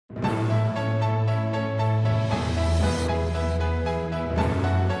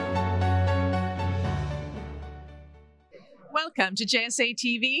Welcome to JSA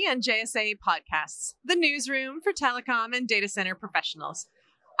TV and JSA Podcasts, the newsroom for telecom and data center professionals.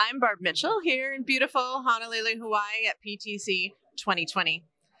 I'm Barb Mitchell here in beautiful Honolulu, Hawaii at PTC 2020.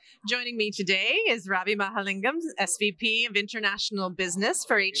 Joining me today is Ravi Mahalingam, SVP of International Business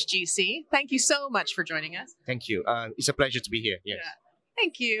for HGC. Thank you so much for joining us. Thank you. It's a pleasure to be here. Yes. Yeah.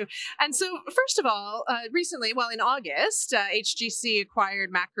 Thank you. And so, first of all, recently, in August, HGC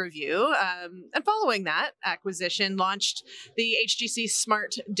acquired Macroview, and following that acquisition, launched the HGC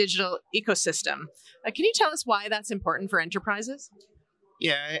Smart Digital Ecosystem. Can you tell us why that's important for enterprises?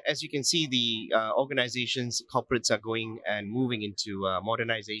 Yeah, as you can see, the organizations, corporates are going and moving into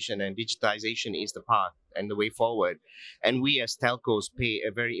modernization, and digitization is the path and the way forward. And we as telcos play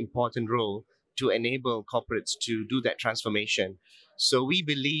a very important role to enable corporates to do that transformation. So we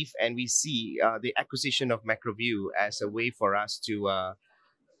believe and we see the acquisition of Macroview as a way for us to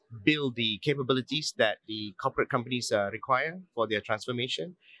build the capabilities that the corporate companies require for their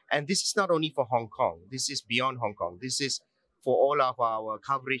transformation. And this is not only for Hong Kong. This is beyond Hong Kong. This is for all of our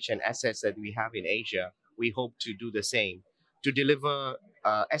coverage and assets that we have in Asia. We hope to do the same, to deliver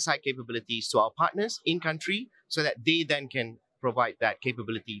SI capabilities to our partners in country so that they then can provide that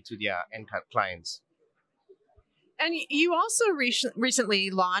capability to their end clients. And you also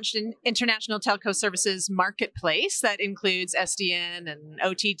recently launched an International Telco-Services Marketplace that includes SDN and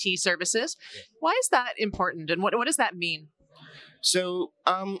OTT services. Yes. Why is that important, and what does that mean? So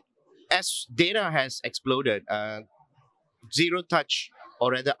as data has exploded, zero-touch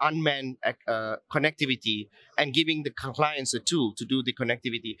or rather unmanned connectivity and giving the clients a tool to do the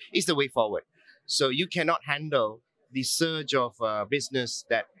connectivity is the way forward. So you cannot handle the surge of business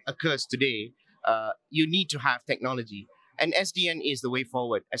that occurs today. You need to have technology, and SDN is the way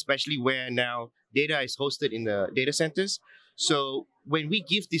forward, especially where now data is hosted in the data centers. So when we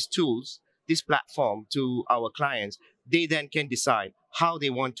give these tools, this platform to our clients, they then can decide how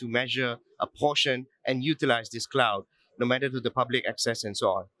they want to measure a portion and utilize this cloud, no matter to the public access and so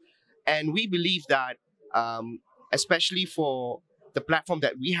on. And we believe that, especially for the platform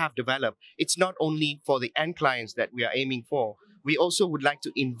that we have developed, it's not only for the end clients that we are aiming for. We also would like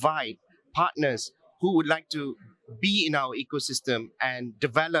to invite partners who would like to be in our ecosystem and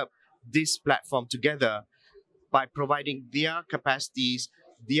develop this platform together by providing their capacities,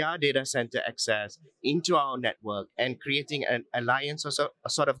 their data center access into our network, and creating an alliance or a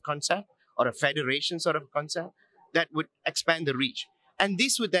sort of concept or a federation sort of concept that would expand the reach. And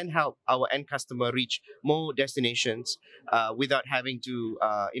this would then help our end customer reach more destinations without having to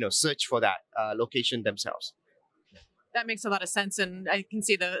search for that location themselves. That makes a lot of sense, and I can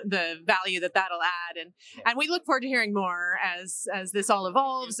see the value that'll add, and we look forward to hearing more as this all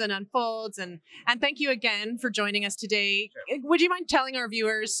evolves and unfolds. And thank you again for joining us today. Sure. Would you mind telling our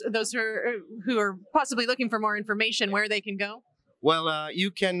viewers, those who are possibly looking for more information, where they can go? Well,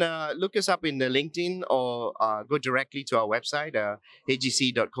 you can look us up in the LinkedIn or go directly to our website,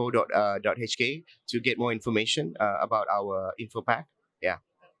 hgc.co.hk, to get more information about our info pack. Yeah,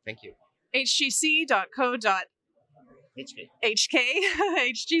 thank you. hgc.co.hk.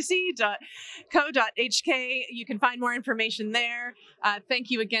 hgc.co.hk. You can find more information there. Thank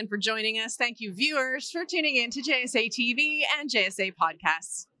you again for joining us. Thank you, viewers, for tuning in to JSA TV and JSA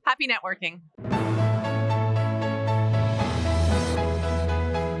Podcasts. Happy networking.